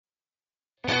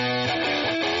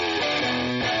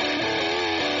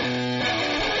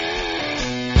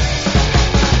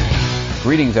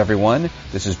Greetings, everyone.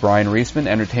 This is Brian Reisman,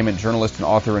 entertainment journalist and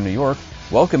author in New York,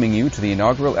 welcoming you to the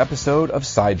inaugural episode of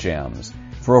Side Jams.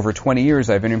 For over 20 years,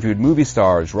 I've interviewed movie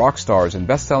stars, rock stars, and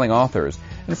best-selling authors,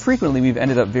 and frequently we've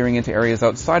ended up veering into areas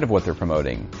outside of what they're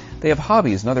promoting. They have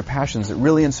hobbies and other passions that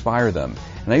really inspire them,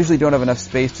 and I usually don't have enough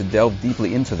space to delve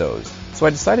deeply into those. So I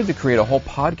decided to create a whole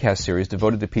podcast series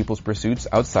devoted to people's pursuits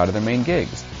outside of their main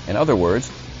gigs. In other words,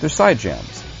 they're Side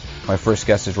Jams. My first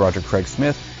guest is Roger Craig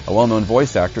Smith, a well-known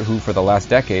voice actor who for the last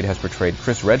decade has portrayed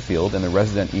Chris Redfield in the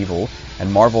Resident Evil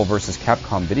and Marvel vs.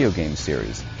 Capcom video game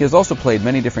series. He has also played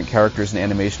many different characters in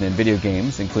animation and video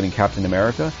games, including Captain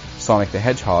America, Sonic the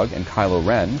Hedgehog, and Kylo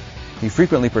Ren. He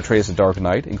frequently portrays the Dark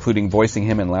Knight, including voicing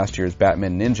him in last year's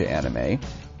Batman Ninja anime.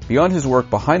 Beyond his work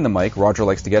behind the mic, Roger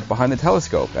likes to get behind the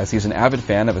telescope, as he's an avid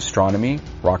fan of astronomy,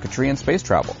 rocketry, and space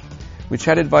travel. We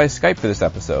chatted via Skype for this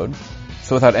episode,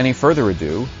 so without any further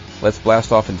ado, let's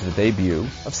blast off into the debut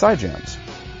of Side Jams.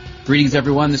 Greetings,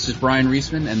 everyone. This is Brian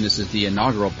Reisman, and this is the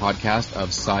inaugural podcast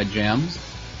of Side Jams.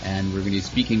 And we're going to be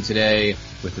speaking today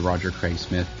with Roger Craig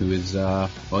Smith, who is,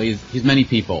 he's many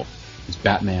people. He's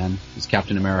Batman, he's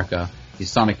Captain America,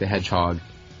 he's Sonic the Hedgehog.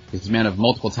 He's a man of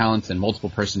multiple talents and multiple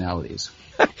personalities.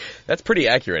 That's pretty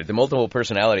accurate, the multiple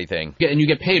personality thing. Yeah, and you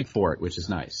get paid for it, which is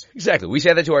nice. Exactly. We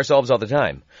say that to ourselves all the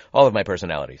time. All of my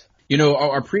personalities. You know,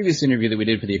 our previous interview that we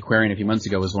did for the Aquarian a few months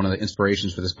ago was one of the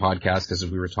inspirations for this podcast, because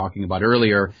as we were talking about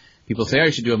earlier, people say,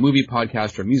 I should do a movie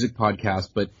podcast or a music podcast,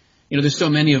 but, you know, there's so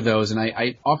many of those, and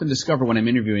I often discover when I'm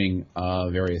interviewing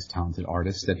various talented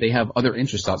artists that they have other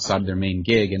interests outside of their main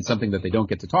gig and something that they don't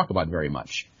get to talk about very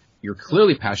much. You're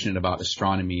clearly passionate about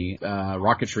astronomy,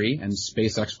 rocketry, and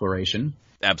space exploration.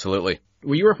 Absolutely.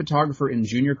 Were you a photographer in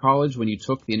junior college when you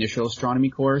took the initial astronomy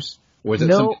course, or was it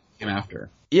something that came after?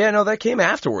 Yeah, no, that came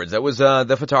afterwards. That was,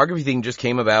 the photography thing just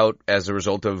came about as a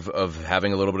result of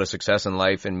having a little bit of success in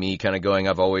life and me kind of going,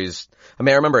 I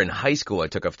remember in high school I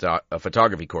took a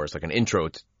photography course, like an intro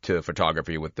to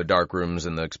photography with the dark rooms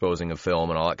and the exposing of film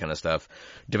and all that kind of stuff,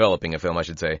 developing a film, I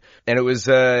should say. And it was,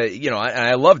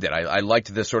 I loved it. I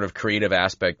liked the sort of creative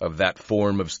aspect of that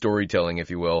form of storytelling, if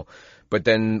you will. But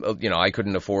then, I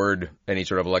couldn't afford any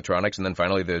sort of electronics, and then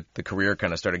finally the career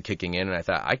kind of started kicking in, and I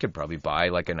thought I could probably buy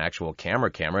like an actual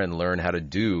camera and learn how to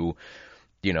do,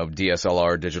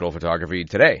 DSLR digital photography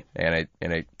today. And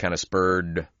it kind of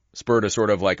spurred a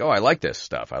sort of like, oh, I like this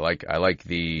stuff. I like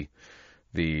the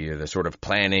sort of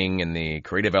planning and the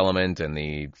creative element and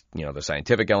the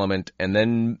scientific element. And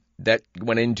then that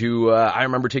went into, I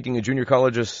remember taking a junior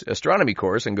college astronomy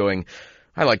course and going,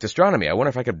 I liked astronomy. I wonder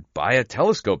if I could buy a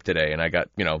telescope today. And I got,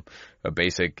 a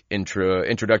basic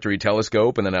introductory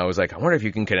telescope. And then I was like, I wonder if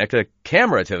you can connect a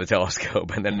camera to the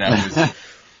telescope. And then that was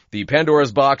the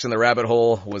Pandora's box and the rabbit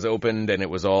hole was opened, and it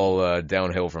was all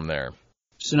downhill from there.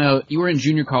 So now you were in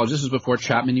junior college. This was before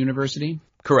Chapman University?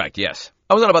 Correct. Yes.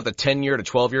 I was on about the 10-year to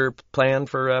 12-year plan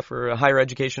for higher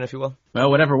education, if you will. Well,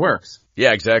 whatever works.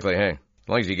 Yeah, exactly. Hey, as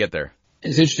long as you get there.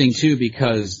 It's interesting, too,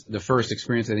 because the first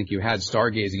experience I think you had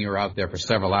stargazing, you were out there for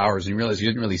several hours and you realized you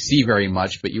didn't really see very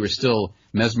much, but you were still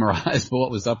mesmerized by what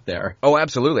was up there. Oh,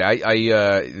 absolutely.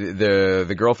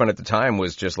 The girlfriend at the time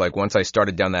was just like, once I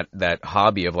started down that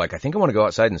hobby of like, I think I want to go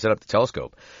outside and set up the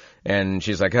telescope. And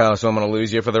she's like, oh, so I'm going to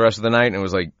lose you for the rest of the night? And it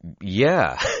was like,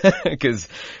 yeah, because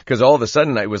all of a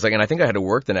sudden I was like, and I think I had to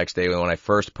work the next day when I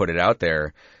first put it out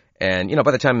there. And, by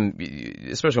the time,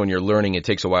 especially when you're learning, it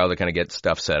takes a while to kind of get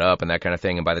stuff set up and that kind of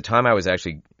thing. And by the time I was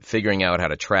actually figuring out how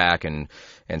to track and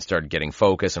start getting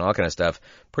focus and all that kind of stuff,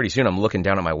 pretty soon I'm looking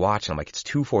down at my watch and I'm like, it's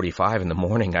 2:45 in the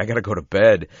morning. I got to go to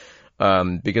bed.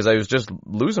 Because I was just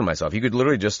losing myself. You could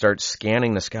literally just start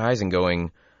scanning the skies and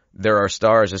going, there are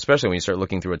stars, especially when you start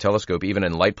looking through a telescope, even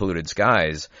in light polluted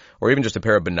skies, or even just a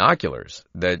pair of binoculars,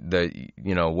 that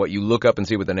what you look up and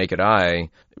see with the naked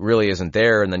eye really isn't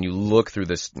there. And then you look through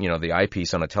this, the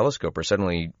eyepiece on a telescope, or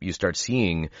suddenly you start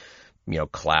seeing,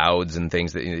 clouds and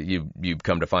things that you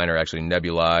come to find are actually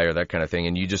nebulae or that kind of thing.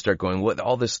 And you just start going, what,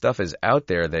 all this stuff is out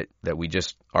there that we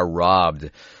just are robbed.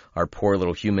 Our poor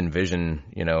little human vision,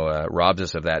 robs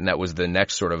us of that. And that was the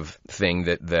next sort of thing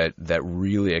that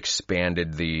really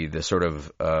expanded the sort of,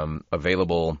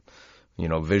 available,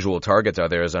 visual targets out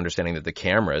there, is understanding that the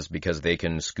cameras, because they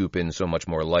can scoop in so much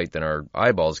more light than our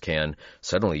eyeballs can,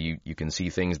 suddenly you can see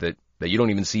things that you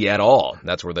don't even see at all.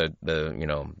 That's where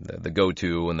the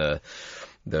go-to and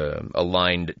the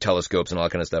aligned telescopes and all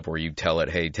that kind of stuff, where you tell it,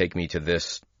 hey, take me to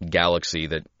this galaxy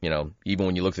that, even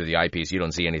when you look through the eyepiece, you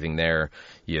don't see anything there.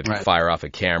 You fire off a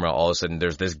camera, all of a sudden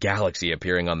there's this galaxy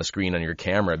appearing on the screen on your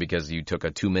camera because you took a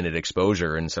 2-minute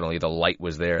exposure and suddenly the light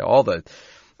was there. All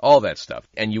all that stuff.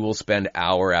 And you will spend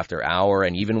hour after hour,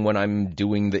 and even when I'm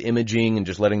doing the imaging and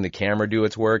just letting the camera do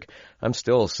its work, I'm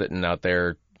still sitting out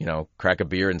there, crack a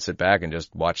beer and sit back and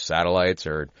just watch satellites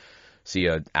or see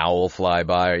an owl fly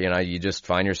by. You just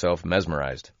find yourself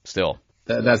mesmerized still.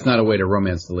 That's not a way to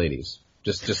romance the ladies.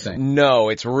 Just saying. No,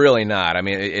 it's really not. I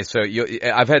mean,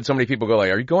 I've had so many people go like,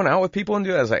 "Are you going out with people and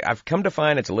do that?" I was like, I've come to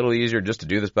find it's a little easier just to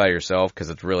do this by yourself, because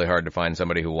it's really hard to find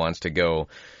somebody who wants to go,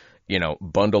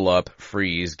 bundle up,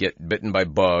 freeze, get bitten by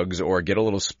bugs, or get a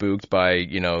little spooked by,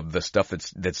 the stuff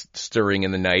that's stirring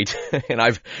in the night. And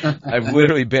I've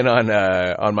literally been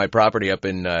on my property up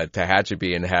in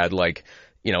Tehachapi and had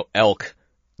elk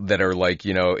that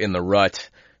are in the rut,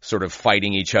 sort of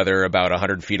fighting each other about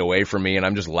 100 feet away from me, and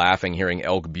I'm just laughing, hearing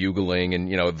elk bugling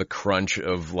and, the crunch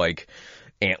of,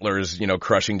 antlers,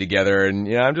 crushing together, and,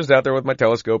 I'm just out there with my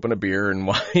telescope and a beer, and,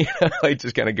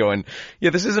 just kind of going,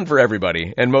 this isn't for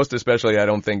everybody, and most especially, I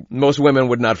don't think, most women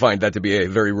would not find that to be a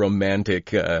very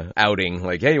romantic, outing,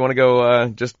 hey, you want to go,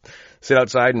 just sit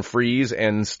outside and freeze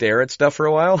and stare at stuff for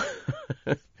a while?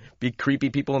 Be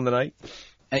creepy people in the night?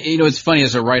 It's funny,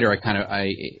 as a writer,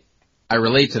 I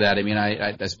relate to that. I mean,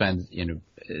 I spend,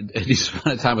 a decent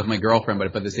amount of time with my girlfriend,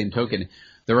 but by the same token,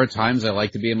 there are times I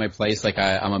like to be in my place.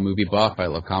 I'm a movie buff. I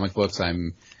love comic books.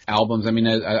 I'm albums. I mean,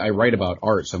 I write about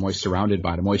art, so I'm always surrounded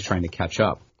by it. I'm always trying to catch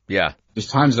up. Yeah. There's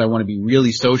times that I want to be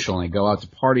really social, and I go out to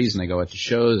parties and I go out to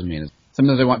shows. I mean,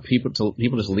 sometimes I want people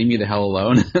just leave me the hell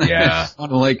alone. Yeah. I just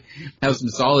want to have some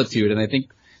solitude. And I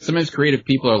think sometimes creative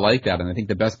people are like that. And I think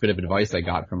the best bit of advice I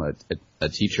got from a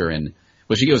teacher, and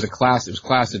well, she gave us it was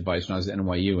class advice when I was at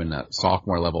NYU in that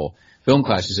sophomore level film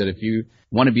class. She said, if you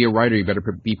want to be a writer, you better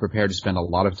be prepared to spend a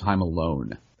lot of time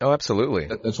alone. Oh, absolutely.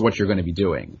 That's what you're going to be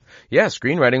doing. Yeah,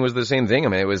 screenwriting was the same thing. I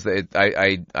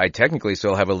mean, I technically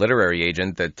still have a literary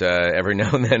agent that every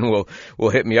now and then will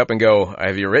hit me up and go,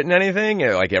 "Have you written anything?"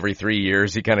 Every 3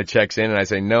 years he kind of checks in, and I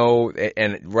say no.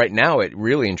 And right now it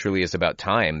really and truly is about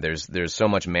time. There's so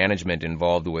much management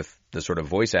involved with the sort of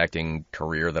voice acting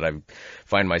career that I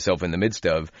find myself in the midst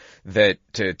of, that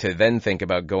to then think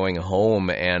about going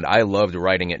home, and I loved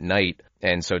writing at night.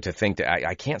 And so to think that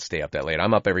I can't stay up that late.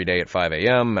 I'm up every day at 5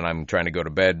 a.m. and I'm trying to go to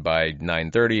bed by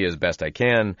 9:30 as best I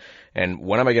can. And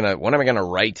when am I gonna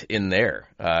write in there?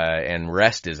 And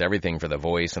rest is everything for the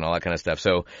voice and all that kind of stuff.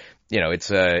 So,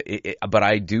 but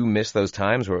I do miss those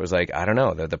times where it was I don't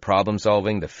know, the problem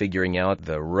solving, the figuring out,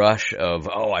 the rush of,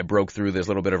 I broke through this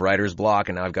little bit of writer's block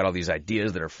and now I've got all these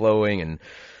ideas that are flowing. And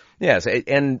yes,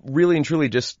 and really and truly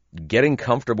just getting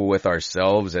comfortable with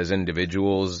ourselves as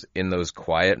individuals in those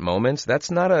quiet moments. That's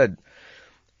not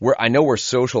I know we're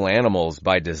social animals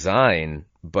by design,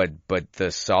 but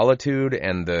the solitude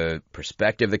and the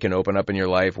perspective that can open up in your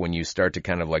life when you start to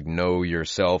kind of know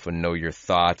yourself and know your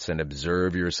thoughts and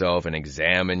observe yourself and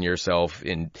examine yourself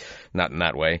not in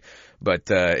that way,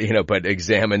 but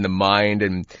examine the mind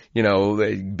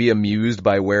and, be amused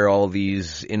by where all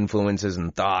these influences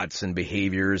and thoughts and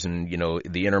behaviors and,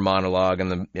 the inner monologue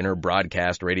and the inner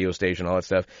broadcast radio station, all that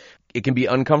stuff. It can be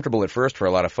uncomfortable at first for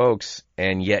a lot of folks,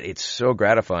 and yet it's so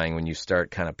gratifying when you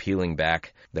start kind of peeling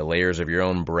back the layers of your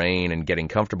own brain and getting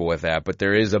comfortable with that. But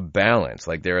there is a balance.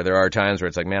 There are times where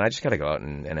it's man, I just got to go out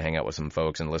and hang out with some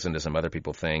folks and listen to some other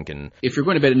people think. And if you're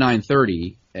going to bed at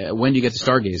 9:30, when do you get to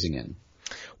stargazing in?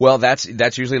 Well, that's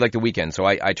usually the weekend. So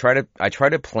I try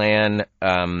to plan,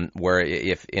 where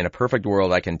if in a perfect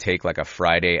world I can take a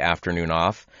Friday afternoon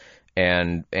off,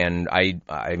 and I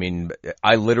mean,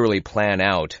 I literally plan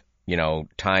out,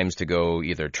 times to go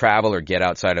either travel or get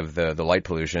outside of the light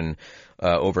pollution,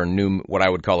 over what I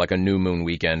would call a new moon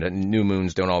weekend. New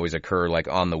moons don't always occur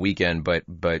on the weekend,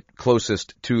 but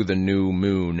closest to the new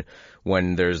moon,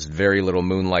 when there's very little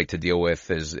moonlight to deal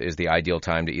with, is the ideal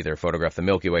time to either photograph the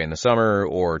Milky Way in the summer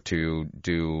or to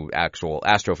do actual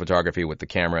astrophotography with the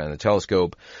camera and the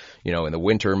telescope, in the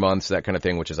winter months, that kind of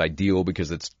thing, which is ideal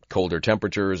because it's colder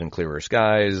temperatures and clearer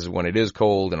skies when it is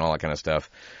cold and all that kind of stuff.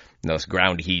 Less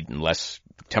ground heat and less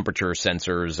temperature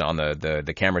sensors on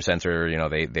the camera sensor.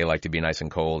 They like to be nice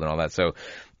and cold and all that. So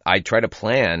I try to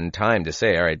plan time to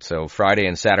say, all right, so Friday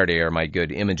and Saturday are my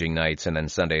good imaging nights, and then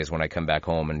Sunday is when I come back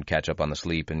home and catch up on the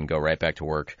sleep and go right back to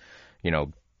work,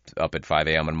 up at 5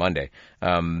 a.m. on Monday.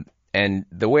 And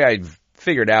the way I've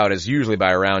figured out is usually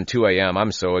by around 2 a.m.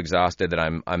 I'm so exhausted that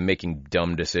I'm making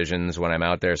dumb decisions when I'm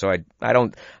out there. So I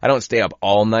don't stay up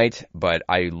all night, but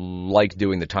I like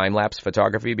doing the time lapse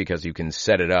photography because you can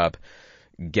set it up,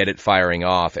 get it firing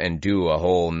off, and do a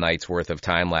whole night's worth of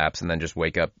time lapse, and then just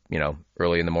wake up,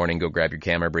 early in the morning, go grab your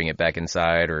camera, bring it back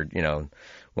inside, or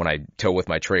when I tow with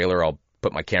my trailer, I'll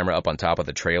put my camera up on top of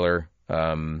the trailer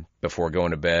before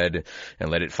going to bed and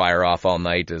let it fire off all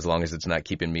night as long as it's not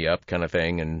keeping me up kind of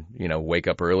thing. And, wake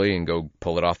up early and go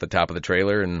pull it off the top of the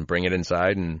trailer and bring it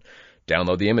inside and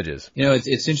download the images.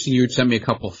 It's interesting. You sent me a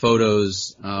couple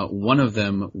photos. One of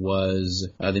them was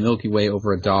the Milky Way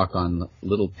over a dock on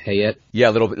Little Payette. Yeah,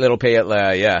 Little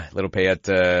Payette, Little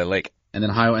Payette Lake. And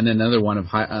then another one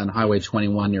on Highway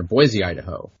 21 near Boise,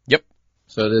 Idaho. Yep.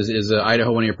 So is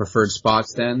Idaho one of your preferred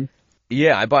spots then?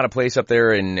 Yeah, I bought a place up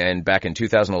there and back in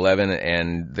 2011,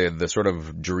 and the sort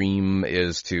of dream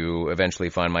is to eventually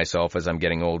find myself as I'm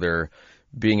getting older,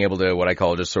 being able to, what I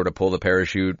call, just sort of pull the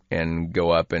parachute and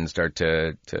go up and start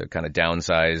to kind of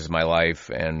downsize my life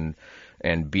and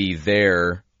be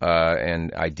there,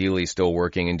 and ideally still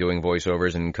working and doing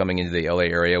voiceovers and coming into the LA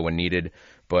area when needed,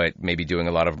 but maybe doing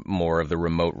a lot of more of the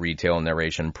remote retail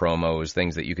narration, promos,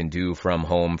 things that you can do from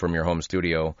home, from your home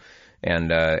studio.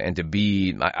 And to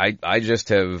be, I just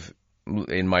have,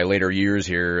 in my later years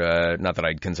here, not that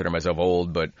I'd consider myself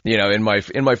old, but, in my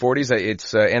 40s,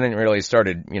 and it really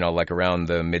started, like around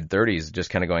the mid 30s, just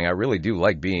kind of going, I really do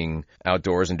like being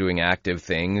outdoors and doing active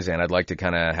things. And I'd like to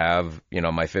kind of have,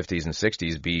 my 50s and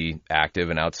 60s be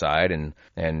active and outside and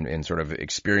sort of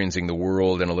experiencing the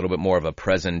world in a little bit more of a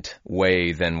present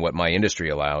way than what my industry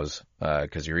allows.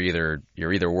 'Cause you're either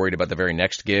worried about the very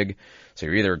next gig. So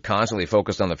you're either constantly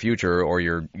focused on the future or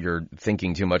you're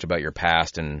thinking too much about your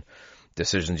past and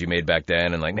decisions you made back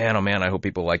then and like, man, oh man, I hope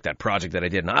people like that project that I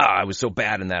did. And I was so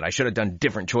bad in that. I should have done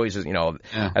different choices,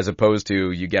 as opposed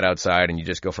to you get outside and you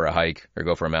just go for a hike or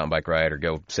go for a mountain bike ride or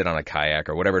go sit on a kayak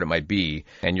or whatever it might be.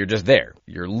 And you're just there.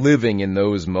 You're living in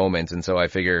those moments. And so I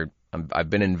figure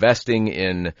I've been investing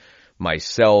in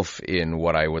myself in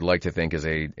what I would like to think is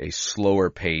a slower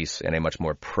pace and a much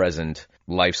more present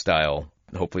lifestyle,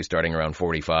 hopefully starting around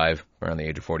 45, around the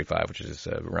age of 45, which is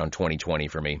around 2020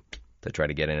 for me, to try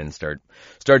to get in and start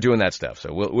doing that stuff.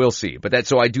 So we'll see. But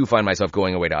so I do find myself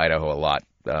going away to Idaho a lot,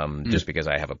 just because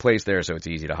I have a place there, so it's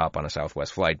easy to hop on a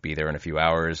Southwest flight, be there in a few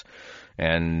hours.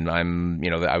 And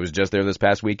I was just there this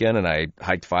past weekend and I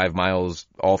hiked 5 miles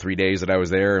all 3 days that I was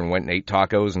there and went and ate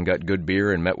tacos and got good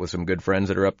beer and met with some good friends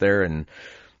that are up there. And,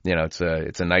 it's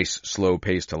a nice slow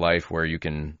pace to life where you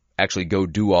can actually go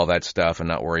do all that stuff and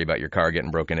not worry about your car getting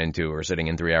broken into or sitting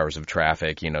in 3 hours of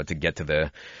traffic, to get to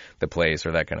the place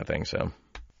or that kind of thing. So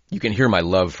you can hear my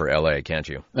love for LA, can't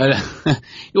you?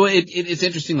 It's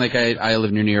interesting. Like I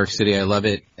live near New York City. I love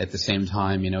it. At the same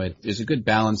time, there's a good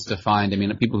balance to find. I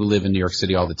mean, people who live in New York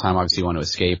City all the time obviously want to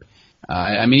escape.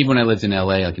 Even when I lived in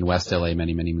LA, like in West LA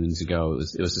many, many moons ago,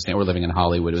 it was the same. We're living in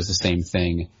Hollywood. It was the same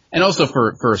thing. And also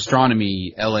for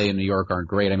astronomy, LA and New York aren't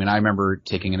great. I mean, I remember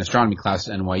taking an astronomy class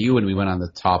at NYU and we went on the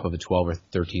top of a 12 or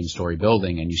 13 story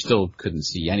building and you still couldn't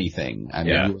see anything. I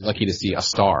mean, you were lucky to see a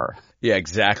star. Yeah,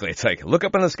 exactly. It's like, look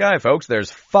up in the sky, folks.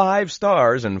 There's 5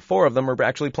 stars and 4 of them are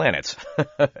actually planets.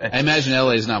 I imagine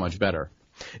LA is not much better.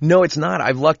 No, it's not.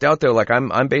 I've lucked out though. Like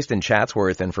I'm based in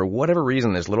Chatsworth, and for whatever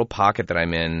reason, this little pocket that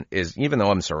I'm in is, even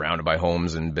though I'm surrounded by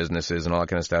homes and businesses and all that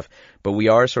kind of stuff, but we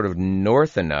are sort of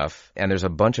north enough, and there's a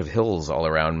bunch of hills all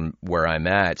around where I'm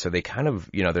at, so they kind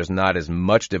of, there's not as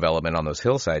much development on those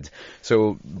hillsides.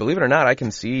 So believe it or not, I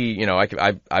can see,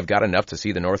 I've got enough to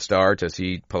see the North Star, to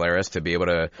see Polaris, to be able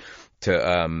to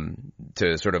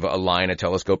sort of align a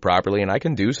telescope properly, and I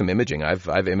can do some imaging.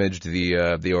 I've imaged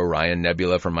the Orion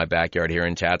Nebula from my backyard here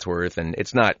in Chatsworth, and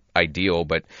it's not ideal,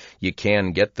 but you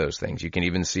can get those things. You can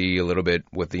even see a little bit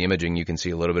with the imaging. You can see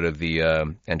a little bit of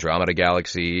the Andromeda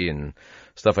Galaxy and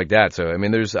stuff like that. So I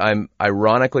mean,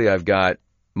 ironically, I've got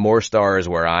more stars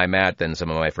where I'm at than some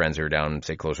of my friends who are down,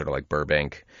 say, closer to like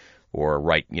Burbank. Or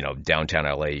right, downtown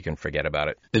LA, you can forget about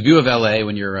it. The view of LA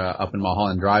when you're up in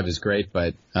Mulholland Drive is great,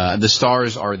 but the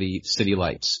stars are the city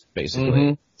lights, basically.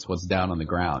 Mm-hmm. It's what's down on the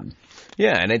ground.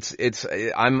 Yeah,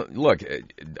 and look,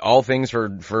 all things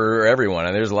for everyone.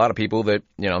 And there's a lot of people that,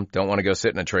 don't want to go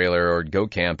sit in a trailer or go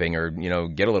camping or,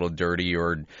 get a little dirty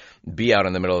or be out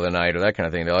in the middle of the night or that kind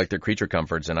of thing. They like their creature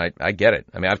comforts, and I get it.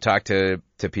 I mean, I've talked to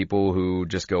people who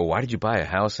just go, why did you buy a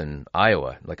house in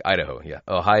Iowa? Like Idaho. Yeah.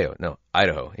 Ohio. No,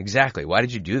 Idaho. Exactly. Why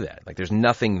did you do that? Like there's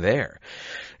nothing there.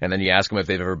 And then you ask them if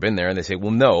they've ever been there and they say,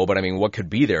 well, no, but I mean, what could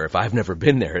be there? If I've never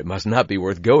been there, it must not be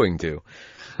worth going to.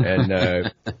 And,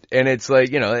 and it's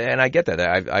like, and I get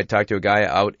that. I talked to a guy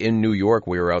out in New York.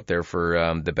 We were out there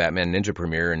for, the Batman Ninja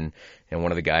premiere, and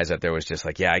one of the guys out there was just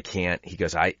like, yeah, I can't. He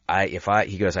goes, I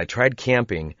tried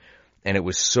camping and it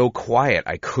was so quiet,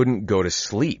 I couldn't go to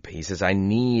sleep. He says, I've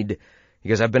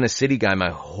been a city guy my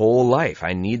whole life.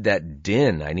 I need that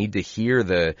din. I need to hear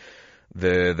the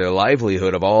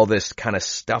livelihood of all this kind of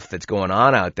stuff that's going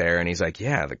on out there. And he's like,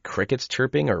 yeah, the crickets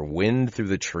chirping or wind through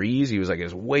the trees. He was like,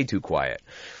 it's way too quiet.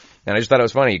 And I just thought it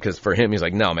was funny because for him, he's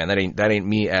like, no, man, that ain't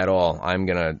me at all. I'm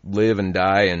going to live and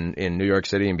die in New York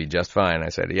City and be just fine. I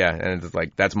said, yeah. And it's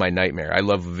like, that's my nightmare. I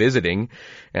love visiting.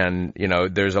 And, you know,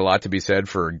 there's a lot to be said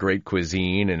for great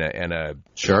cuisine and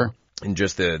Sure. And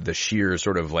just the sheer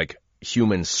sort of like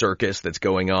human circus that's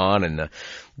going on, and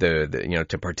the you know,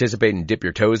 to participate and dip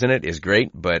your toes in it is great,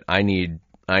 but I need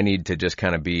to just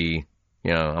kind of be,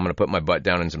 you know, I'm going to put my butt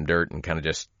down in some dirt and kind of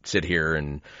just sit here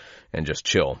and just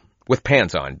chill with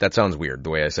pants on. That sounds weird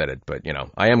the way I said it, but you know,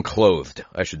 I am clothed.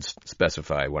 I should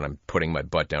specify when I'm putting my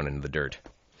butt down into the dirt.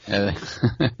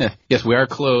 Yes, we are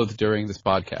clothed during this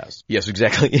podcast. Yes,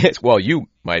 exactly. Yes. Well, you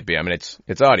might be. I mean,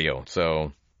 it's audio,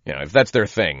 so you know, if that's their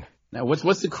thing. Now,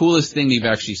 what's the coolest thing you've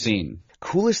actually seen?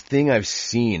 Coolest thing I've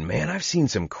seen? Man, I've seen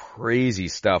some crazy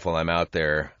stuff while I'm out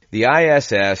there. The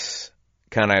ISS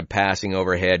kind of passing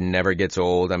overhead never gets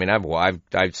old. I mean,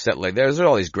 I've set like, there's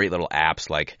all these great little apps,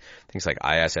 like things like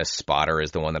ISS Spotter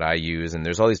is the one that I use, and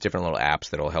there's all these different little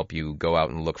apps that'll help you go out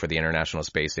and look for the International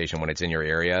Space Station when it's in your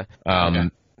area. Okay.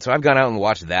 So I've gone out and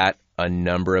watched that a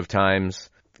number of times.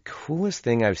 The coolest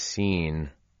thing I've seen,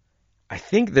 I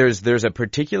think there's a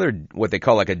particular, what they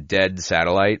call like a dead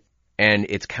satellite, and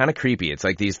it's kind of creepy. It's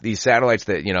like these satellites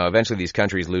that, you know, eventually these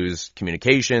countries lose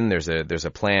communication. There's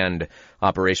a planned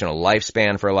operational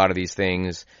lifespan for a lot of these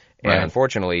things. And Right.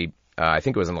 Unfortunately, I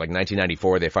think it was in like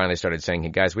 1994, they finally started saying, hey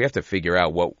guys, we have to figure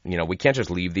out what, you know, we can't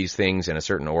just leave these things in a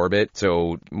certain orbit.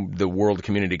 So the world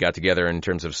community got together in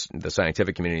terms of the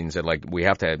scientific community and said, like, we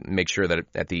have to make sure that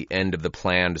at the end of the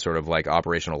planned sort of like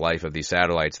operational life of these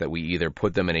satellites, that we either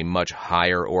put them in a much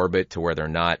higher orbit to where they're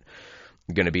not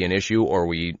going to be an issue, or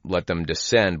we let them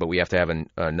descend, but we have to have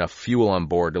enough fuel on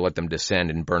board to let them descend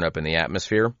and burn up in the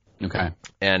atmosphere. Okay.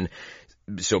 And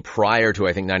so prior to,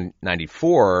 I think,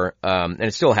 94, and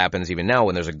it still happens even now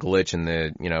when there's a glitch in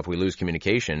the, you know, if we lose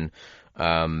communication,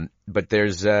 but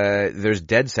there's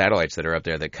dead satellites that are up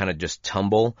there that kind of just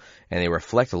tumble, and they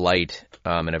reflect light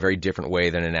in a very different way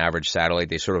than an average satellite.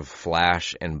 They sort of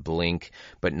flash and blink,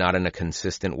 but not in a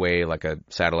consistent way like a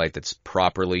satellite that's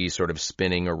properly sort of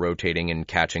spinning or rotating and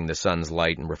catching the sun's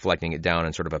light and reflecting it down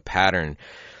in sort of a pattern.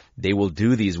 They will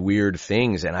do these weird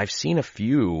things, and I've seen a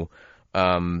few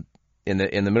in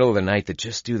the middle of the night that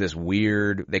just do this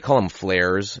weird, they call them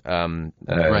flares.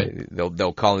 Right.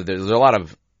 They'll call it, there's a lot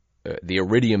of the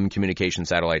Iridium communication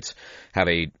satellites have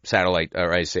a satellite,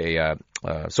 or I say,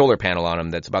 solar panel on them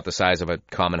that's about the size of a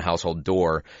common household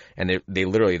door. And they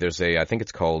literally, there's I think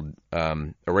it's called,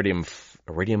 Iridium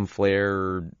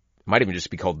Flare, might even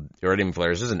just be called Iridium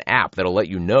Flares. This is an app that'll let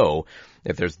you know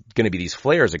if there's going to be these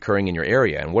flares occurring in your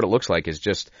area. And what it looks like is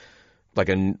just like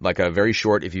a very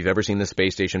short, if you've ever seen the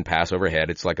space station pass overhead,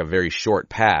 it's like a very short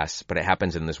pass, but it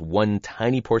happens in this one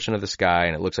tiny portion of the sky,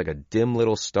 and it looks like a dim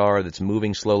little star that's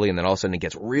moving slowly, and then all of a sudden it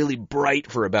gets really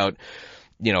bright for about,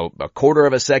 you know, a quarter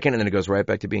of a second, and then it goes right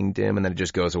back to being dim, and then it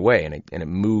just goes away, and it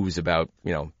moves about,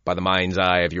 you know, by the mind's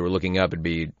eye, if you were looking up,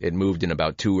 it moved in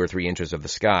about 2 or 3 inches of the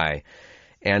sky.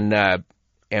 And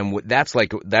that's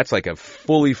like a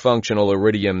fully functional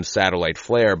Iridium satellite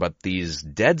flare, but these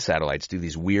dead satellites do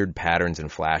these weird patterns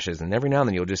and flashes, and every now and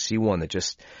then you'll just see one that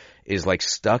just is like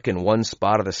stuck in one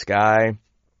spot of the sky,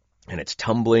 and it's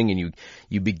tumbling, and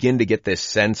you begin to get this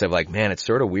sense of like, man, it's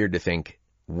sort of weird to think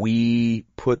we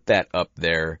put that up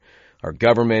there. Our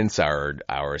governments,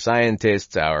 our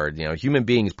scientists, our, you know, human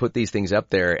beings put these things up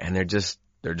there, and they're just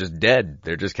dead.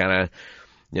 They're just kind of,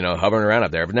 you know, hovering around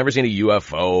up there. I've never seen a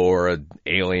UFO or an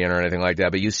alien or anything like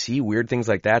that, but you see weird things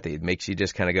like that it makes you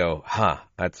just kind of go,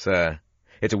 that's,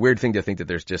 it's a weird thing to think that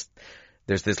there's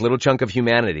this little chunk of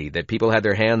humanity that people had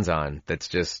their hands on that's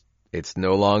just, it's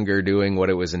no longer doing what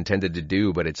it was intended to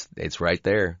do, but it's right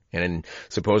there. And in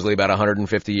supposedly about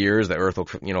 150 years, the Earth will,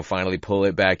 you know, finally pull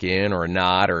it back in or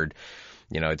not, or,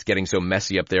 you know, it's getting so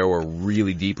messy up there. We're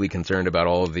really deeply concerned about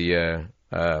all of the,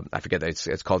 I forget,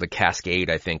 it's called a cascade,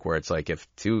 I think, where it's like if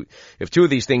two of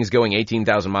these things going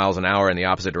 18,000 miles an hour in the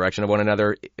opposite direction of one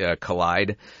another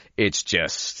collide, it's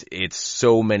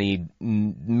so many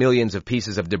millions of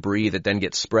pieces of debris that then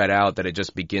get spread out that it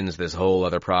just begins this whole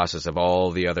other process of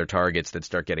all the other targets that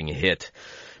start getting hit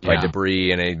by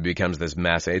debris, and it becomes this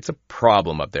mess. It's a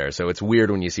problem up there. So it's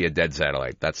weird when you see a dead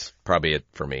satellite. That's probably it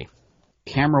for me.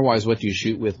 Camera-wise, what do you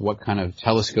shoot with? What kind of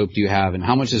telescope do you have? And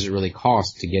how much does it really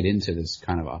cost to get into this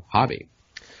kind of a hobby?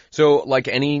 So like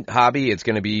any hobby, it's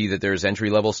going to be that there's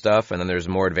entry-level stuff and then there's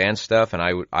more advanced stuff. And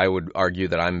I would argue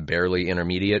that I'm barely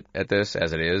intermediate at this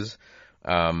as it is.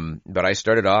 But I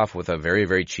started off with a very,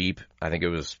 very cheap, I think it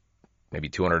was maybe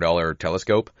 $200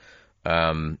 telescope.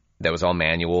 That was all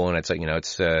manual, and it's like, you know,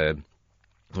 it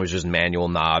was just manual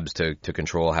knobs to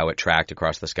control how it tracked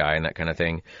across the sky and that kind of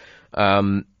thing.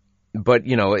 but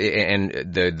and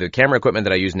the camera equipment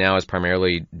that I use now is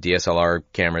primarily DSLR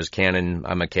cameras. Canon.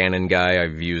 I'm a Canon guy.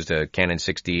 I've used a Canon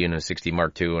 6D and a 6D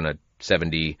Mark II and a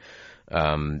 7D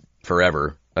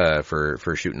forever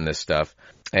for shooting this stuff.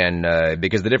 And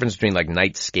because the difference between like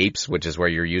nightscapes, which is where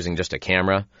you're using just a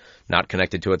camera, not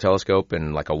connected to a telescope,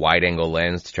 and like a wide angle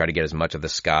lens to try to get as much of the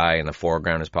sky and the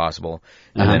foreground as possible,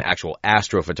 and then actual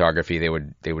astrophotography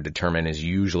they would determine is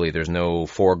usually there's no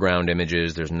foreground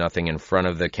images, there's nothing in front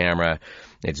of the camera,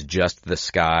 it's just the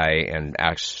sky. And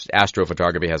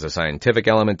astrophotography has a scientific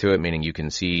element to it, meaning you can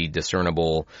see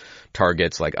discernible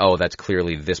targets like, oh, that's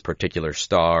clearly this particular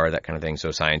star, that kind of thing.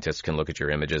 So scientists can look at your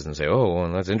images and say, oh,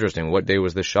 well, that's interesting. What day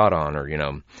was this shot on? Or,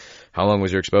 how long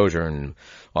was your exposure and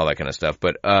all that kind of stuff.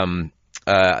 But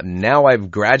now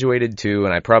I've graduated to,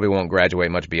 and I probably won't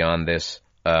graduate much beyond this,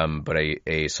 but a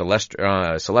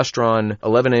Celestron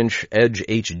 11-inch Edge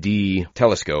HD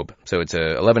telescope. So it's a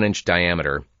 11-inch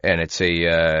diameter, and it's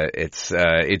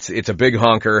a big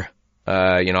honker.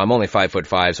 I'm only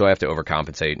 5'5", so I have to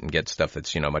overcompensate and get stuff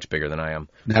that's, much bigger than I am.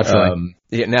 Naturally.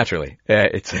 Naturally.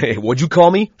 What'd you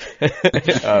call me?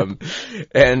 So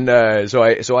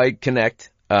I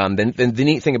connect. Then the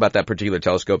neat thing about that particular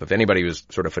telescope, if anybody was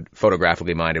sort of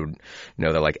photographically minded would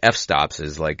know that like f-stops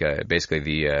is like, basically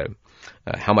the,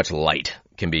 how much light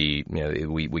can be,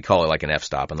 we call it like an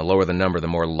f-stop. And the lower the number, the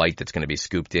more light that's going to be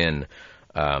scooped in.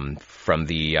 From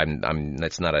the,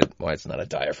 it's not a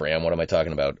diaphragm. What am I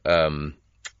talking about?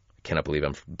 Cannot believe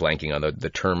I'm blanking on the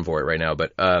term for it right now,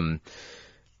 but,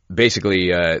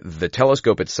 basically, the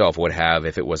telescope itself would have,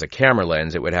 if it was a camera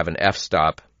lens, it would have an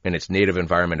f-stop in its native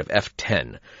environment of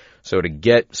f10. So to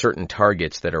get certain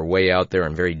targets that are way out there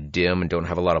and very dim and don't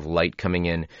have a lot of light coming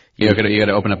in, you got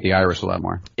to open up the iris a lot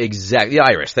more. Exactly, the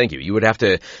iris. Thank you. You would have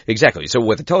to exactly. So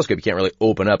with a telescope, you can't really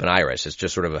open up an iris. It's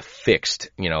just sort of a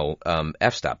fixed,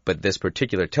 f-stop. But this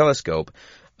particular telescope,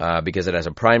 because it has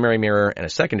a primary mirror and a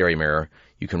secondary mirror,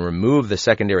 you can remove the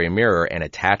secondary mirror and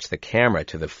attach the camera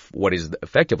to what is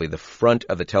effectively the front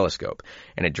of the telescope,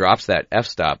 and it drops that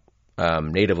f-stop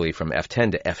natively from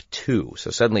f10 to f2.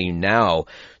 So suddenly you now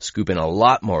scoop in a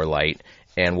lot more light,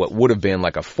 and what would have been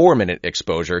like a 4-minute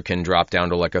exposure can drop down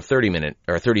to like a 30-minute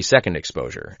or 30-second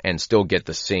exposure and still get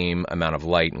the same amount of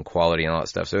light and quality and all that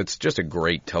stuff. So it's just a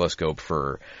great telescope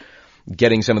for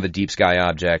getting some of the deep sky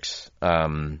objects.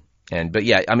 But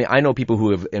yeah, I mean, I know people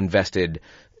who have invested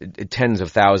tens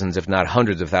of thousands, if not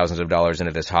hundreds of thousands of dollars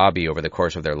into this hobby over the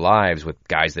course of their lives, with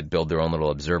guys that build their own little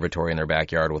observatory in their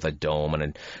backyard with a dome, and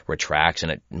it retracts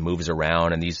and it moves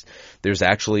around. And there's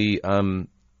actually,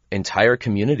 entire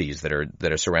communities that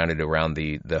are surrounded around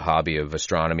the hobby of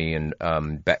astronomy and,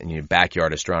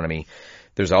 backyard astronomy.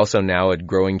 There's also now a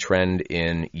growing trend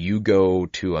in you go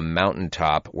to a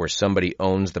mountaintop where somebody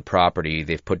owns the property.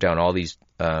 They've put down all these,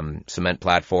 cement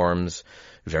platforms,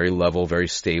 very level, very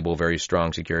stable, very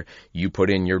strong, secure. You put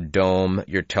in your dome,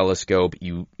 your telescope,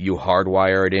 you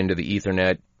hardwire it into the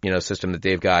Ethernet, system that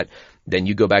they've got. Then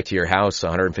you go back to your house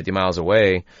 150 miles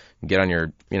away, get on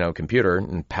your, computer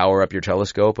and power up your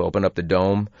telescope, open up the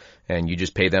dome, and you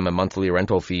just pay them a monthly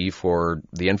rental fee for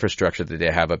the infrastructure that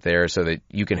they have up there so that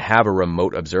you can have a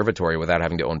remote observatory without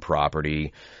having to own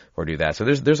property or do that. So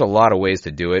there's a lot of ways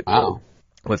to do it. Wow.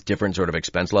 With different sort of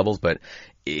expense levels, but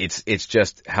it's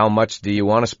just how much do you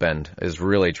want to spend is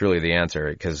really truly the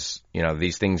answer, because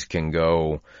these things can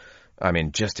go,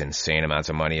 just insane amounts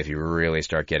of money if you really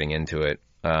start getting into it.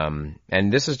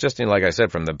 And this is just, like I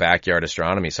said, from the backyard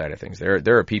astronomy side of things.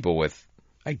 There are people with,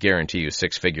 I guarantee you,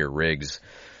 6-figure rigs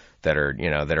that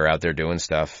are out there doing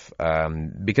stuff,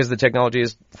 because the technology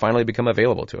has finally become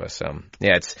available to us.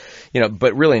 Yeah, it's,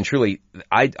 but really and truly,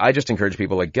 I just encourage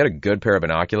people, like, get a good pair of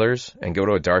binoculars and go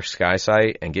to a dark sky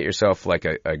site and get yourself like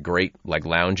a great, like,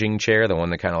 lounging chair, the one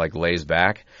that kind of like lays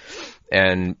back.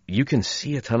 And you can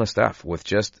see a ton of stuff with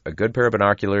just a good pair of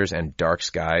binoculars and dark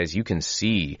skies. You can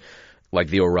see, like,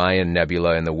 the Orion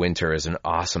Nebula in the winter is an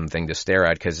awesome thing to stare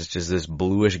at, because it's just this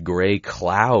bluish gray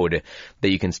cloud that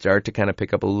you can start to kind of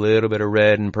pick up a little bit of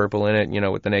red and purple in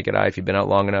it, with the naked eye if you've been out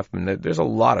long enough. And there's a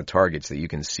lot of targets that you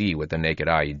can see with the naked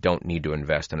eye. You don't need to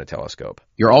invest in a telescope.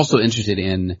 You're also interested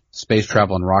in space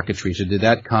travel and rocketry. So did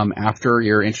that come after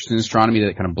your interest in astronomy? Did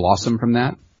it kind of blossom from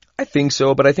that? I think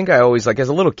so, but I think I always, like, as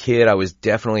a little kid, I was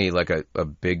definitely like a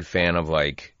big fan of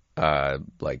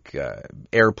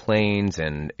airplanes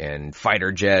and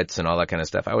fighter jets and all that kind of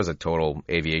stuff. I was a total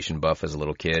aviation buff as a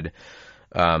little kid.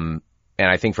 And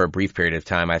I think for a brief period of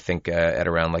time, I think, at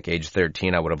around like age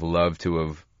 13, I would have loved to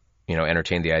have,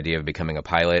 entertained the idea of becoming a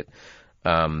pilot.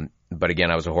 But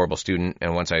again, I was a horrible student.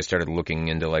 And once I started looking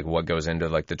into like what goes into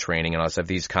like the training and all that stuff,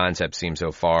 these concepts seem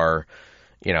so far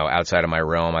outside of my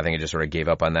realm. I think I just sort of gave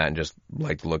up on that and just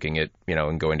liked looking at,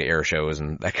 and going to air shows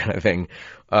and that kind of thing.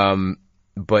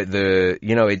 But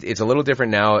it's a little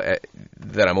different now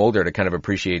that I'm older to kind of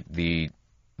appreciate the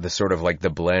sort of like the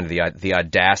blend, the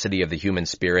audacity of the human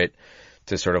spirit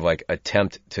to sort of like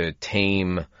attempt to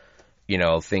tame,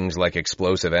 things like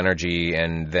explosive energy,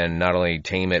 and then not only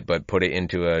tame it, but put it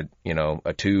into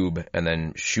a tube and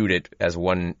then shoot it as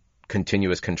one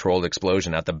continuous controlled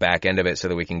explosion at the back end of it so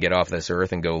that we can get off this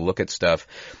earth and go look at stuff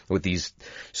with these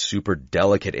super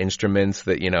delicate instruments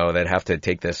that, that have to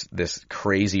take this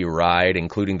crazy ride,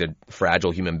 including the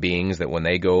fragile human beings that when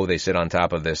they go, they sit on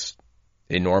top of this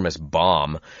enormous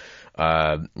bomb,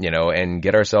 and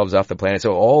get ourselves off the planet.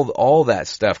 So all that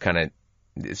stuff kind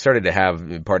of started to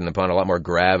have, pardon the pun, a lot more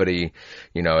gravity,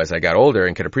 as I got older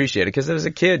and could appreciate it. Because as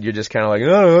a kid, you're just kind of like,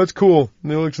 oh, that's cool. It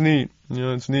looks neat.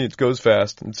 It's neat. It goes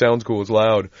fast. It sounds cool. It's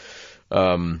loud.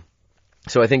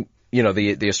 So I think,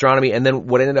 the astronomy, and then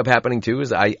what ended up happening too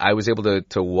is I was able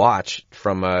to watch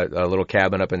from a little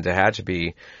cabin up in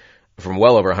Tehachapi from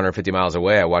well over 150 miles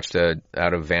away. I watched out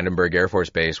of Vandenberg Air Force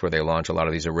Base, where they launch a lot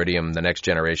of these Iridium, the next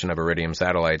generation of Iridium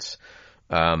satellites.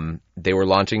 They were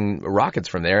launching rockets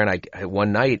from there, and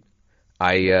one night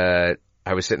I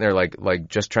was sitting there like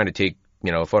just trying to take,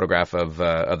 a photograph of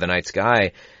the night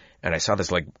sky, and I saw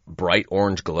this like bright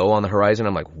orange glow on the horizon.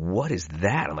 I'm like, what is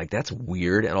that? I'm like, that's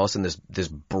weird. And all of a sudden this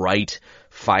bright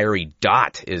fiery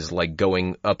dot is like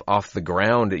going up off the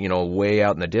ground, way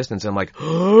out in the distance. And I'm like,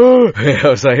 oh, I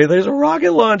was like, hey, there's a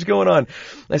rocket launch going on.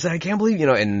 I said, I can't believe,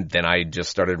 and then I just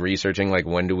started researching, like,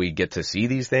 when do we get to see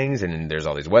these things? And there's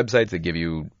all these websites that give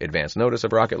you advance notice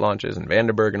of rocket launches and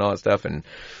Vandenberg and all that stuff. And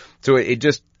so it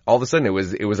just, all of a sudden it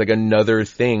was like another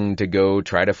thing to go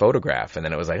try to photograph. And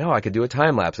then it was like, oh, I could do a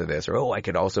time lapse of this, or, oh, I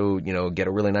could also, get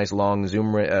a really nice long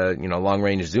zoom, long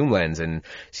range zoom lens and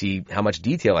see how much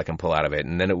detail I can pull out of it.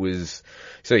 And then it was,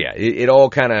 so yeah, it all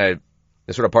kind of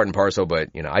sort of part and parcel, but,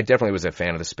 I definitely was a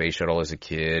fan of the space shuttle as a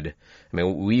kid. I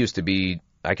mean,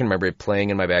 I can remember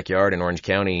playing in my backyard in Orange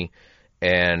County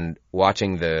and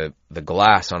watching the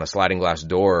glass on a sliding glass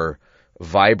door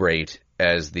vibrate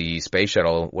as the space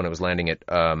shuttle, when it was landing at,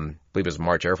 I believe it was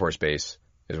March Air Force Base,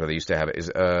 is where they used to have it.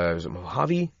 Was it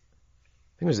Mojave?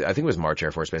 I think it was March Air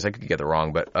Force Base. I could get that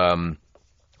wrong, but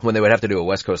when they would have to do a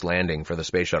West Coast landing for the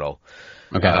space shuttle,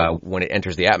 okay. When it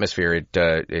enters the atmosphere,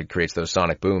 it creates those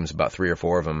sonic booms, about 3 or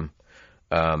 4 of them,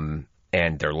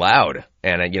 and they're loud.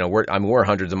 And we're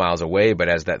hundreds of miles away, but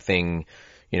as that thing,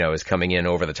 is coming in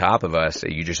over the top of us,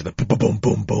 you just hear the boom, boom,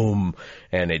 boom, boom,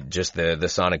 and it just, the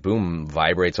sonic boom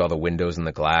vibrates all the windows and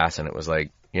the glass, and it was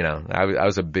like, I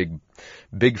was a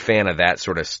big fan of that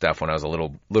sort of stuff when I was a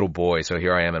little boy, so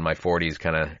here I am in my 40s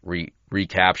kind of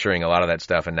recapturing a lot of that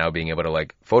stuff, and now being able to,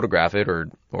 like, photograph it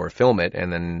or film it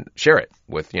and then share it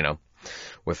with,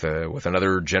 with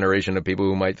another generation of people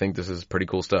who might think this is pretty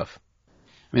cool stuff.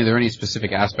 I mean, are there any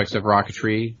specific aspects of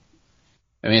rocketry?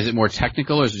 I mean, is it more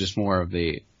technical, or is it just more of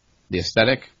the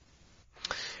aesthetic?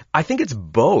 I think it's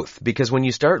both, because when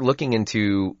you start looking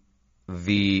into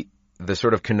the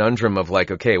sort of conundrum of,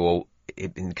 like, okay, well,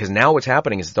 because now what's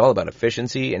happening is it's all about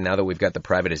efficiency, and now that we've got the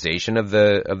privatization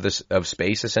of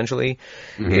space, essentially,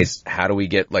 mm-hmm. It's how do we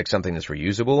get, like, something that's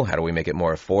reusable? How do we make it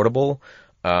more affordable?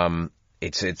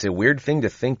 It's a weird thing to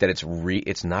think that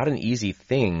it's not an easy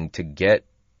thing to get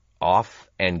off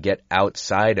and get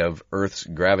outside of Earth's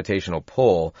gravitational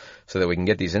pull so that we can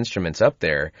get these instruments up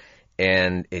there.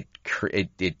 And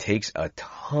it takes a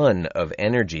ton of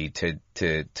energy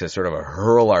to sort of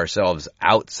hurl ourselves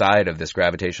outside of this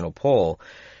gravitational pull.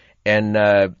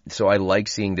 And so I like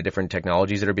seeing the different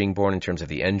technologies that are being born in terms of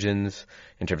the engines,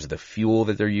 in terms of the fuel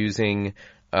that they're using.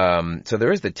 So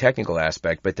there is the technical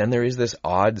aspect, but then there is this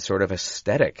odd sort of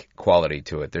aesthetic quality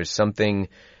to it. There's something,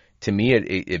 to me,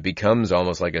 it becomes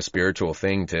almost like a spiritual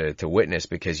thing to witness,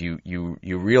 because you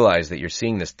realize that you're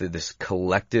seeing this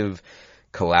collective,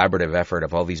 collaborative effort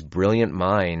of all these brilliant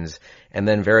minds. And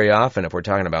then very often, if we're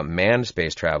talking about manned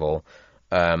space travel,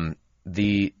 I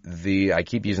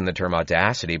keep using the term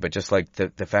audacity, but just like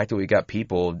the fact that we got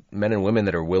people, men and women,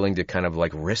 that are willing to kind of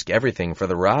like risk everything for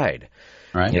the ride.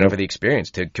 Right. For the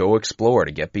experience, to go explore,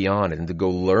 to get beyond, and to go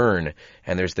learn.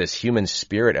 And there's this human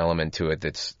spirit element to it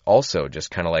that's also just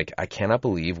kind of like, I cannot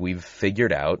believe we've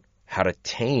figured out how to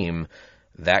tame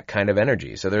that kind of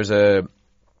energy. So the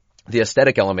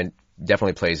aesthetic element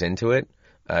definitely plays into it,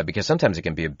 because sometimes it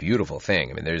can be a beautiful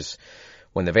thing. I mean,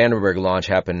 when the Vandenberg launch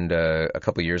happened a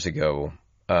couple of years ago,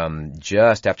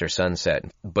 just after sunset,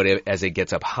 but as it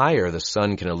gets up higher, the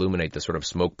sun can illuminate the sort of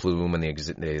smoke plume and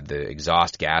the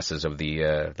exhaust gases of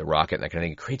the rocket and that kind of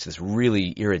thing. It creates this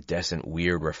really iridescent,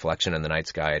 weird reflection in the night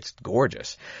sky. It's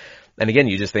gorgeous. And again,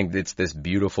 you just think it's this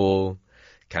beautiful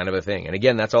kind of a thing. And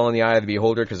again, that's all in the eye of the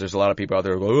beholder, because there's a lot of people out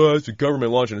there who go, oh, it's the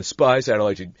government launching a spy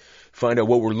satellite to find out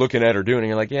what we're looking at or doing. And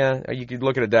you're like, yeah, you could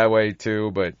look at it that way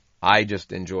too, but I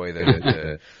just enjoy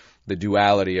the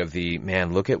duality of the,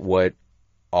 man, look at what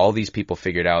all these people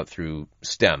figured out through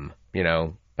STEM,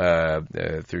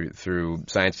 through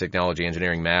science, technology,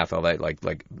 engineering, math, all that.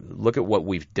 Like look at what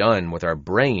we've done with our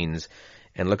brains,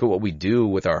 and look at what we do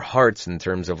with our hearts in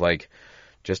terms of like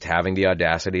just having the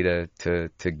audacity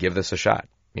to give this a shot.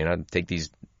 Take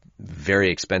these very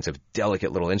expensive,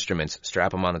 delicate little instruments,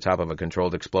 strap them on the top of a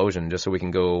controlled explosion just so we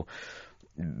can go,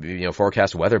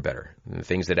 forecast weather better.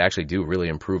 Things that actually do really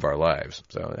improve our lives.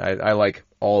 So I like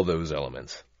all those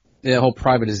elements. The whole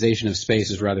privatization of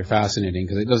space is rather fascinating,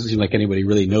 because it doesn't seem like anybody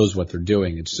really knows what they're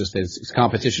doing. It's just that it's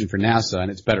competition for NASA and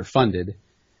it's better funded.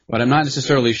 But I'm not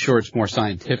necessarily sure it's more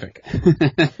scientific.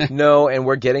 No, and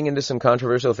we're getting into some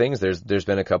controversial things. There's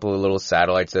been a couple of little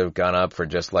satellites that have gone up for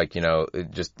just like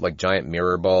giant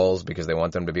mirror balls, because they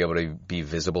want them to be able to be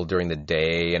visible during the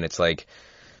day. And it's like,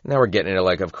 now we're getting into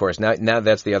like, of course, now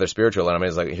that's the other spiritual element.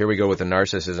 It's like, here we go with the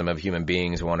narcissism of human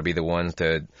beings who want to be the ones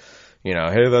to,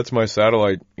 hey, that's my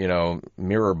satellite,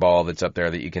 mirror ball that's up there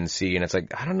that you can see. And it's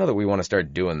like, I don't know that we want to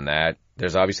start doing that.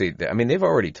 There's obviously, they've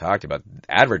already talked about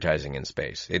advertising in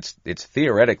space. It's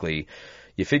theoretically,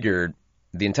 you figure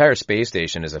the entire space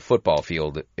station is a football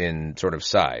field in sort of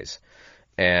size.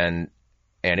 And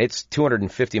it's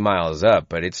 250 miles up,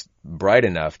 but it's bright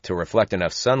enough to reflect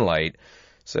enough sunlight.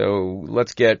 So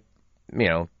let's get,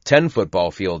 10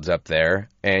 football fields up there,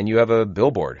 and you have a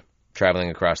billboard traveling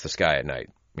across the sky at night.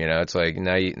 It's like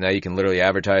now you can literally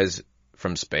advertise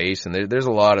from space, and there's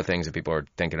a lot of things that people are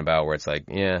thinking about where it's like,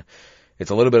 yeah, it's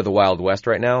a little bit of the Wild West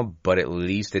right now, but at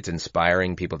least it's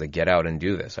inspiring people to get out and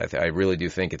do this. I really do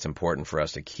think it's important for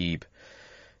us to keep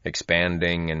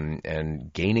expanding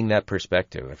and gaining that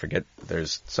perspective. I forget,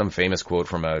 there's some famous quote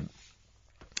from one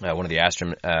of the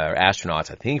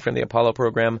astronauts, I think from the Apollo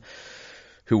program,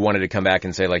 who wanted to come back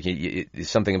and say like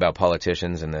something about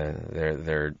politicians and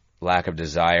their lack of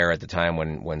desire at the time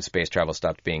when space travel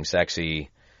stopped being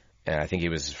sexy. And I think he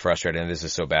was frustrated, and this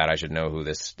is so bad, I should know who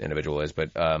this individual is,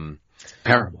 but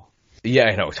terrible. Yeah,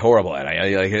 I know, it's horrible.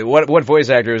 And what voice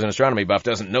actor who's an astronomy buff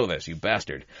doesn't know this, you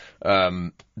bastard?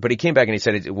 But he came back and he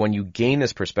said, when you gain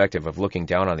this perspective of looking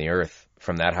down on the Earth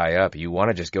from that high up, you want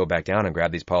to just go back down and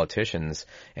grab these politicians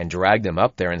and drag them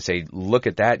up there and say, look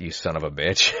at that, you son of a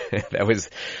bitch. That was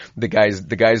the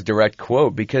guy's direct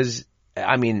quote, because,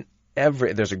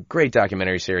 there's a great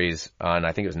documentary series on,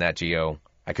 I think it was Nat Geo.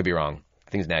 I could be wrong.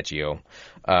 I think it's Nat Geo.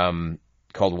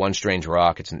 Called One Strange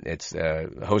Rock. It's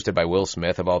hosted by Will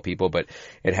Smith of all people, but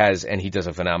and he does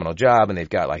a phenomenal job, and they've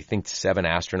got, I think, 7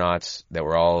 astronauts that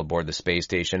were all aboard the space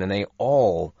station, and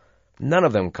none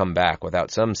of them come back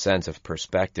without some sense of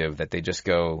perspective that they just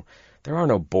go, there are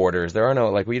no borders, there are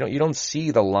no, you don't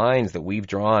see the lines that we've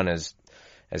drawn as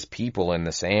people in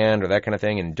the sand or that kind of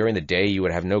thing. And during the day, you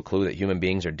would have no clue that human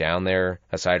beings are down there,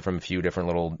 aside from a few different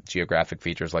little geographic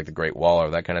features like the Great Wall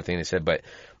or that kind of thing. They said, but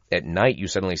at night, you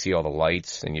suddenly see all the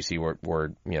lights and you see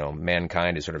where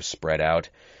mankind is sort of spread out.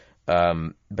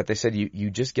 But they said you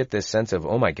just get this sense of,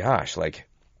 oh my gosh, like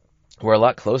we're a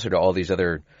lot closer to all these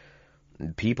other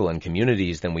people and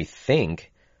communities than we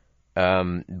think.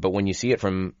 But when you see it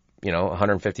from,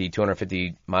 150,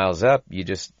 250 miles up, you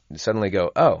just suddenly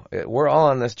go, oh, we're all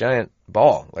on this giant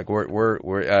ball. Like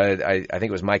I think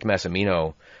it was Mike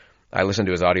Massimino. I listened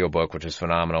to his audiobook, which is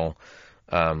phenomenal,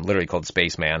 literally called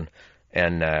Spaceman.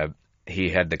 And he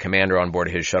had the commander on board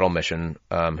his shuttle mission,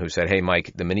 who said, hey,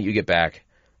 Mike, the minute you get back,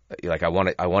 I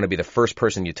want to be the first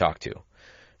person you talk to.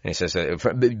 And he says,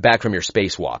 back from your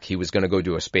spacewalk, he was going to go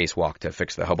do a spacewalk to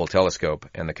fix the Hubble telescope,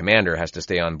 and the commander has to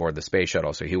stay on board the space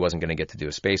shuttle, so he wasn't going to get to do a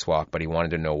spacewalk, but he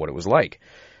wanted to know what it was like.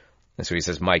 And so he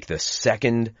says, Mike, the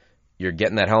second you're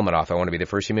getting that helmet off, I want to be the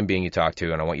first human being you talk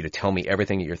to, and I want you to tell me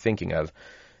everything that you're thinking of.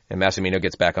 And Massimino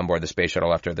gets back on board the space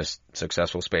shuttle after this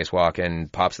successful spacewalk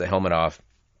and pops the helmet off.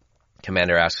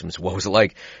 Commander asks him, what was it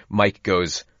like? Mike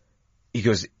goes,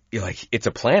 it's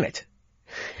a planet.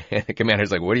 And the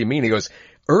commander's like, what do you mean? He goes,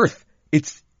 Earth,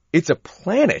 it's a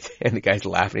planet. And the guy's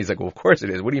laughing. He's like, well, of course it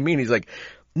is. What do you mean? He's like,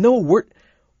 no, we're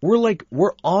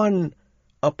on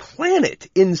a planet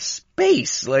in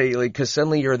space. Like, cause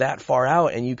suddenly you're that far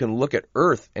out and you can look at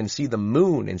Earth and see the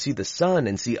moon and see the sun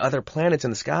and see other planets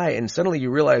in the sky. And suddenly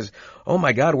you realize, oh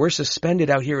my God, we're suspended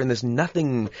out here in this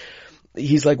nothing.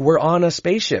 He's like, we're on a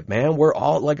spaceship, man. We're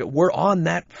on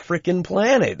that frickin'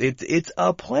 planet. It's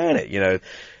a planet,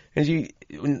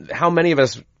 And how many of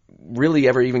us really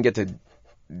ever even get to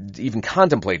even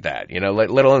contemplate that, you know, let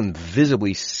alone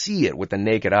visibly see it with the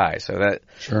naked eye. So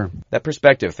that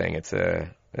perspective thing, it's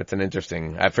an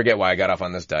interesting, I forget why I got off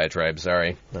on this diatribe.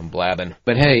 Sorry. I'm blabbing.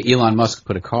 But hey, Elon Musk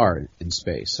put a car in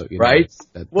space. So, right?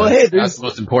 That's the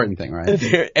most important thing, right?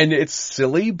 And it's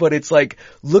silly, but it's like,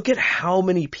 look at how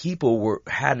many people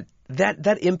had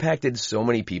that impacted so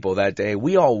many people that day.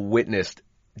 We all witnessed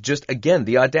just, again,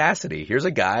 the audacity. Here's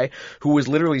a guy who was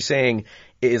literally saying,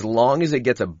 as long as it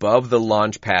gets above the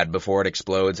launch pad before it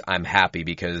explodes, I'm happy,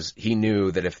 because he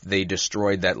knew that if they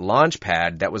destroyed that launch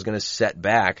pad, that was going to set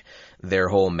back their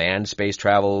whole manned space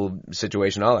travel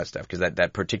situation, all that stuff, because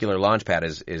that particular launch pad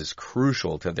is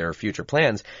crucial to their future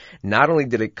plans. Not only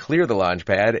did it clear the launch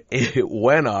pad, it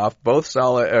went off. Both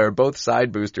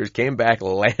side boosters came back,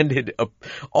 landed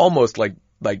almost like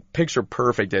picture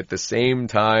perfect at the same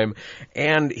time,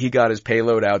 and he got his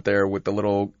payload out there with the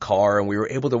little car, and we were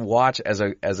able to watch as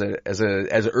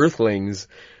Earthlings,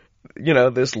 you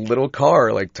know, this little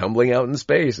car like tumbling out in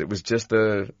space. It was just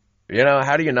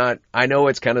how do you not? I know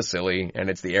it's kind of silly, and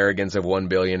it's the arrogance of one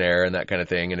billionaire and that kind of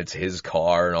thing, and it's his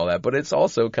car and all that, but it's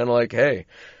also kind of like, hey,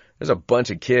 there's a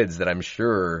bunch of kids that I'm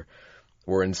sure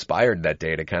were inspired that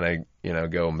day to kind of, you know,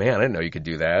 go, man, I didn't know you could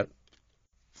do that.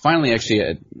 Finally, actually,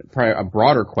 a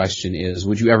broader question is,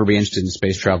 would you ever be interested in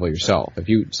space travel yourself? If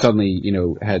you suddenly, you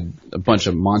know, had a bunch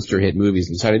of monster hit movies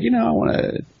and decided, you know, I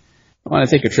want to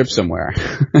take a trip somewhere.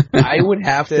 It would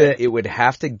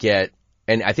have to get,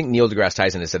 and I think Neil deGrasse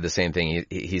Tyson has said the same thing.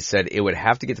 He said it would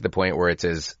have to get to the point where it's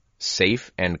as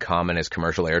safe and common as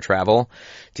commercial air travel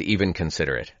to even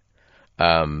consider it.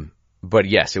 But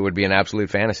yes, it would be an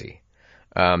absolute fantasy.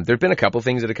 There've been a couple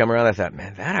things that have come around. I thought,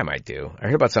 man, that I might do. I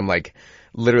heard about some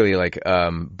literally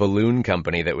balloon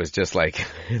company that was just like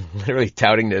literally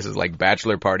touting this as like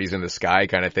bachelor parties in the sky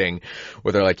kind of thing,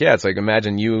 where they're like, yeah, it's like,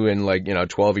 imagine you and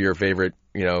 12 of your favorite,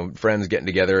 you know, friends getting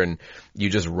together, and you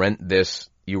just rent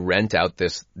out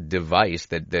this device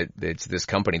that it's this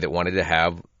company that wanted to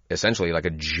have essentially like a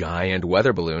giant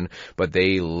weather balloon, but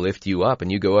they lift you up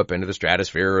and you go up into the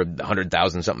stratosphere,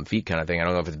 100,000 something feet kind of thing. I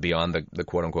don't know if it's beyond the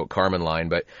quote unquote Kármán line,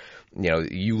 but you know,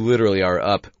 you literally are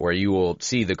up where you will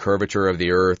see the curvature of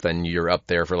the earth, and you're up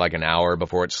there for like an hour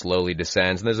before it slowly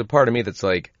descends. And there's a part of me that's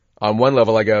like, on one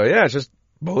level I go, yeah, it's just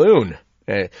balloon.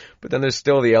 But then there's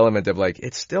still the element of like,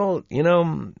 it's still, you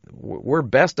know, we're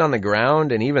best on the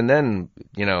ground. And even then,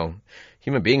 you know,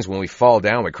 human beings, when we fall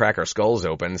down, we crack our skulls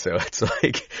open. So it's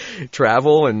like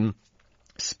travel and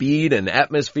speed and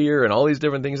atmosphere and all these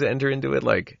different things that enter into it.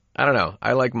 Like, I don't know.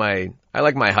 I like my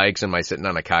hikes and my sitting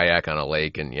on a kayak on a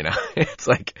lake, and, you know, it's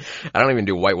like, I don't even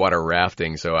do whitewater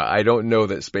rafting. So I don't know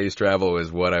that space travel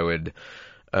is what I would,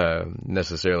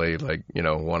 necessarily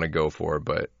want to go for,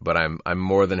 but I'm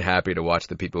more than happy to watch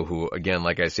the people who, again,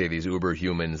 like I say, these uber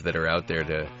humans that are out there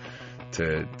to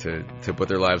put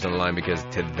their lives on the line, because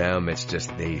to them it's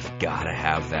just, they've got to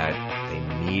have that. They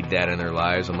need that in their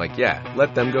lives. I'm like, yeah,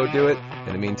 let them go do it.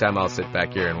 In the meantime, I'll sit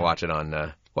back here and watch it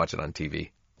on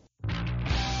TV.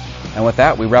 And with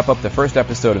that, we wrap up the first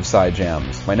episode of Side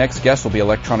Jams. My next guest will be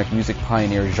electronic music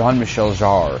pioneer Jean-Michel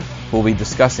Jarre, who will be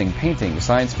discussing painting,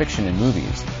 science fiction, and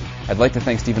movies. I'd like to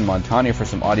thank Stephen Montagna for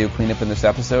some audio cleanup in this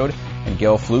episode, and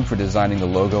Gail Flug for designing the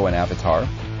logo and avatar.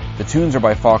 The tunes are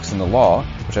by Fox and the Law,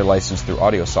 which I licensed through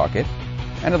AudioSocket.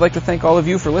 And I'd like to thank all of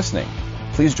you for listening.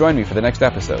 Please join me for the next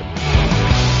episode.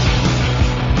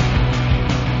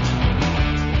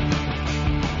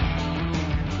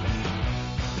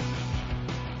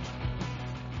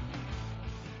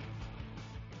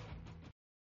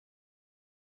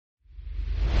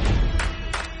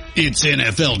 It's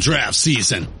NFL draft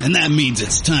season, and that means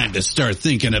it's time to start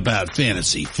thinking about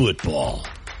fantasy football.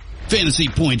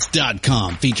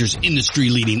 FantasyPoints.com features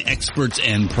industry-leading experts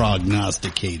and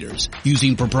prognosticators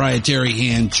using proprietary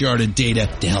hand-charted data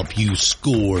to help you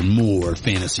score more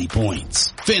fantasy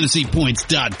points.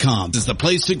 FantasyPoints.com is the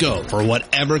place to go for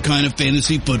whatever kind of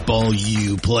fantasy football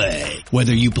you play.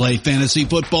 Whether you play fantasy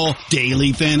football,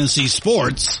 daily fantasy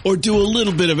sports, or do a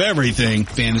little bit of everything,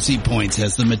 Fantasy Points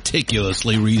has the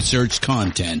meticulously researched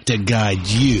content to guide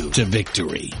you to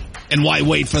victory. And why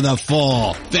wait for the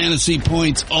fall? Fantasy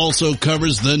Points also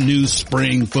covers the new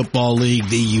spring football league,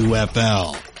 the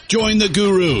UFL. Join the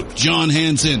guru, John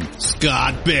Hansen,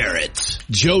 Scott Barrett,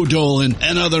 Joe Dolan,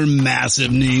 and other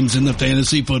massive names in the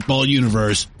fantasy football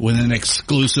universe with an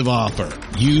exclusive offer.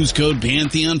 Use code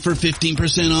Pantheon for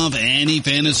 15% off any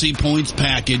Fantasy Points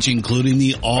package, including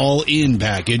the all-in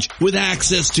package, with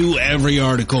access to every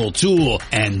article, tool,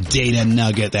 and data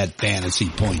nugget that Fantasy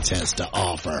Points has to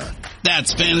offer.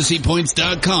 That's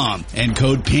FantasyPoints.com and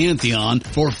code Pantheon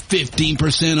for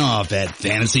 15% off at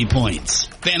Fantasy Points.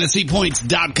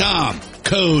 FantasyPoints.com.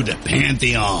 Code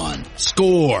Pantheon.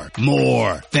 Score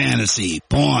more fantasy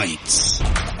points.